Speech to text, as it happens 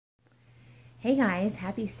Hey guys,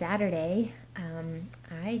 happy Saturday.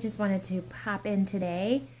 I just wanted to pop in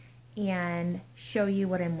today and show you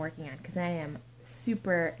what I'm working on because I am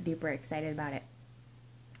super duper excited about it.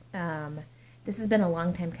 This has been a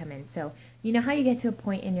long time coming. So, you know how you get to a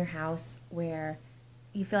point in your house where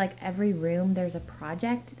you feel like every room there's a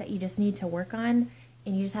project that you just need to work on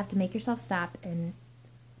and you just have to make yourself stop and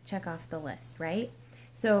check off the list, right?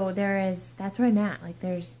 So that's where I'm at.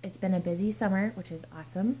 It's been a busy summer, which is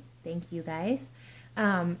awesome. Thank you guys.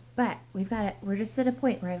 But we're just at a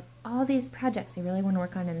point where I have all these projects I really want to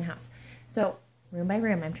work on in the house. So room by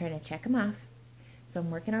room, I'm trying to check them off. So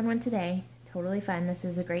I'm working on one today. Totally fun. This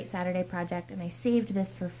is a great Saturday project, and I saved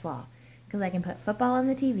this for fall because I can put football on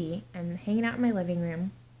the TV. I'm hanging out in my living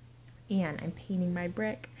room, and I'm painting my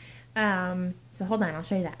brick. So hold on, I'll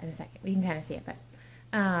show you that in a second. We can kind of see it, but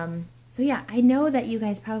so yeah, I know that you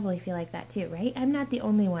guys probably feel like that too, right? I'm not the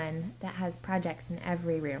only one that has projects in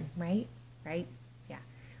every room, right? Right? Yeah.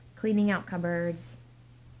 Cleaning out cupboards,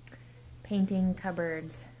 painting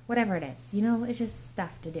cupboards, whatever it is. You know, it's just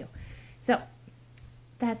stuff to do. So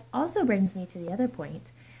that also brings me to the other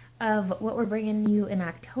point of what we're bringing you in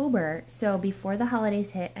October. So before the holidays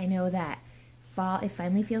hit, I know that fall, it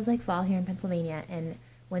finally feels like fall here in Pennsylvania, and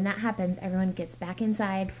when that happens, everyone gets back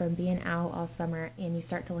inside from being out all summer, and you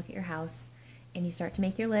start to look at your house and you start to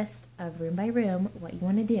make your list of room by room what you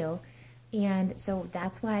want to do. And so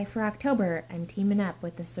that's why for October, I'm teaming up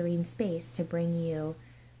with the Serene Space to bring you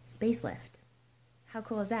Space Lift. How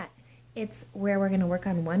cool is that? It's where we're going to work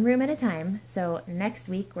on one room at a time. So next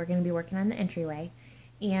week, we're going to be working on the entryway,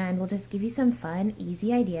 and we'll just give you some fun,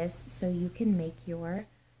 easy ideas so you can make your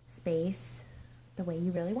space the way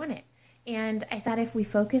you really want it. And I thought if we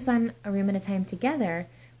focus on a room at a time together,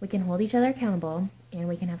 we can hold each other accountable and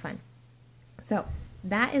we can have fun. So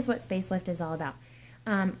that is what Space Lift is all about.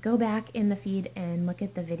 Go back in the feed and look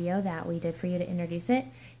at the video that we did for you to introduce it,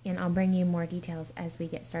 and I'll bring you more details as we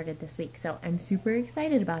get started this week. So I'm super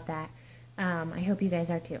excited about that. I hope you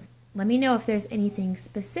guys are too. Let me know if there's anything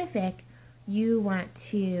specific you want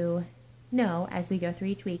to know as we go through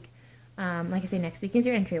each week. Like I say, next week is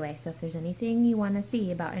your entryway, so if there's anything you want to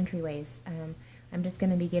see about entryways, I'm just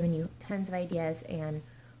going to be giving you tons of ideas, and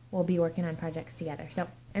we'll be working on projects together. So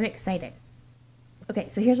I'm excited. Okay,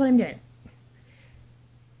 so here's what I'm doing.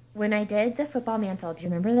 When I did the football mantle, do you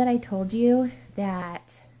remember that I told you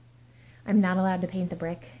that I'm not allowed to paint the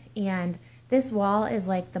brick? And this wall is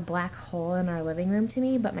like the black hole in our living room to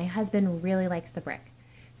me, but my husband really likes the brick.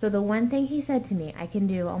 So the one thing he said to me, I can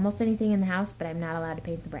do almost anything in the house, but I'm not allowed to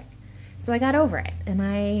paint the brick. So I got over it,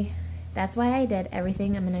 and that's why I did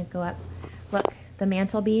everything. I'm going to go up. Look, the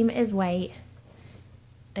mantle beam is white,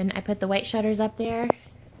 and I put the white shutters up there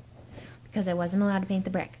because I wasn't allowed to paint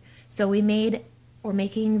the brick. So we're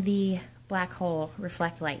making the black hole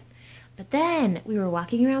reflect light. But then we were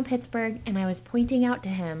walking around Pittsburgh, and I was pointing out to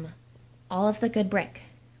him all of the good brick.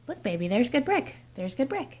 Look, baby, there's good brick. There's good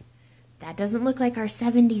brick. That doesn't look like our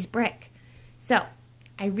 70s brick. So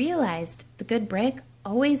I realized the good brick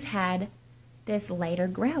always had this lighter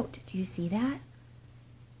grout. Do you see that?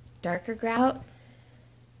 Darker grout,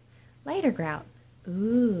 lighter grout.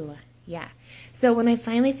 Ooh, yeah. So when I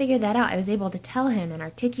finally figured that out, I was able to tell him and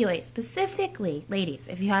articulate specifically, ladies,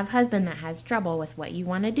 if you have a husband that has trouble with what you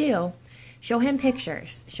want to do, show him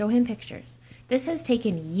pictures. Show him pictures. This has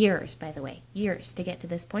taken years, by the way, years to get to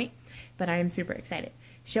this point, but I am super excited.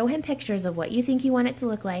 Show him pictures of what you think you want it to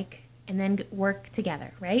look like, and then work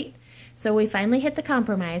together, right? So we finally hit the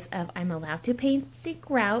compromise of I'm allowed to paint the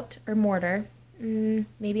grout or mortar.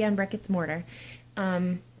 Maybe on brick it's mortar,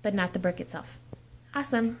 but not the brick itself.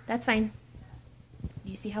 Awesome, that's fine.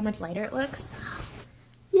 Do you see how much lighter it looks?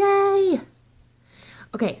 Yay!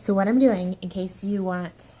 Okay, so what I'm doing, in case you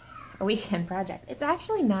want a weekend project, it's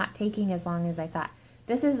actually not taking as long as I thought.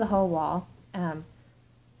 This is the whole wall,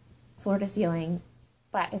 floor to ceiling,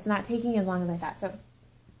 but it's not taking as long as I thought. So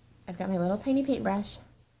I've got my little tiny paintbrush,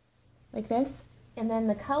 like this, and then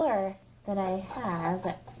the color that I have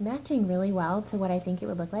that's matching really well to what I think it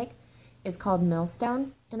would look like is called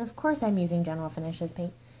Millstone, and of course I'm using General Finishes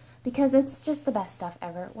paint because it's just the best stuff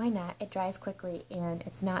ever. Why not? It dries quickly, and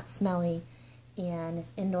it's not smelly, and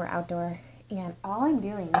it's indoor, outdoor, and all I'm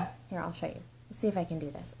doing, here I'll show you. Let's see if I can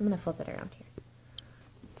do this. I'm going to flip it around here.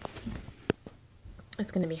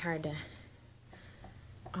 It's going to be hard to...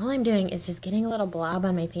 All I'm doing is just getting a little blob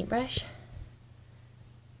on my paintbrush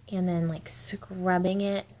and then like scrubbing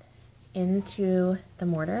it into the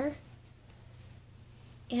mortar,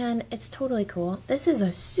 and it's totally cool. This is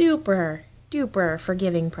a super duper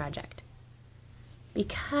forgiving project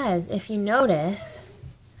because if you notice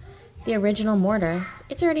the original mortar,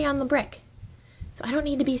 it's already on the brick, so I don't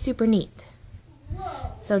need to be super neat.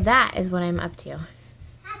 So that is what I'm up to.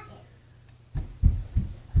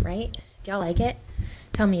 Right? Do y'all like it?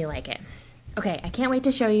 Tell me you like it. Okay, I can't wait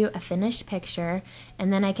to show you a finished picture,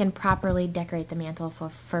 and then I can properly decorate the mantle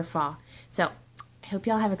for fall. So I hope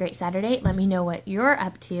y'all have a great Saturday. Let me know what you're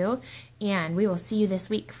up to, and we will see you this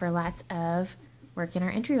week for lots of work in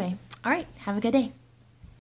our entryway. All right, have a good day.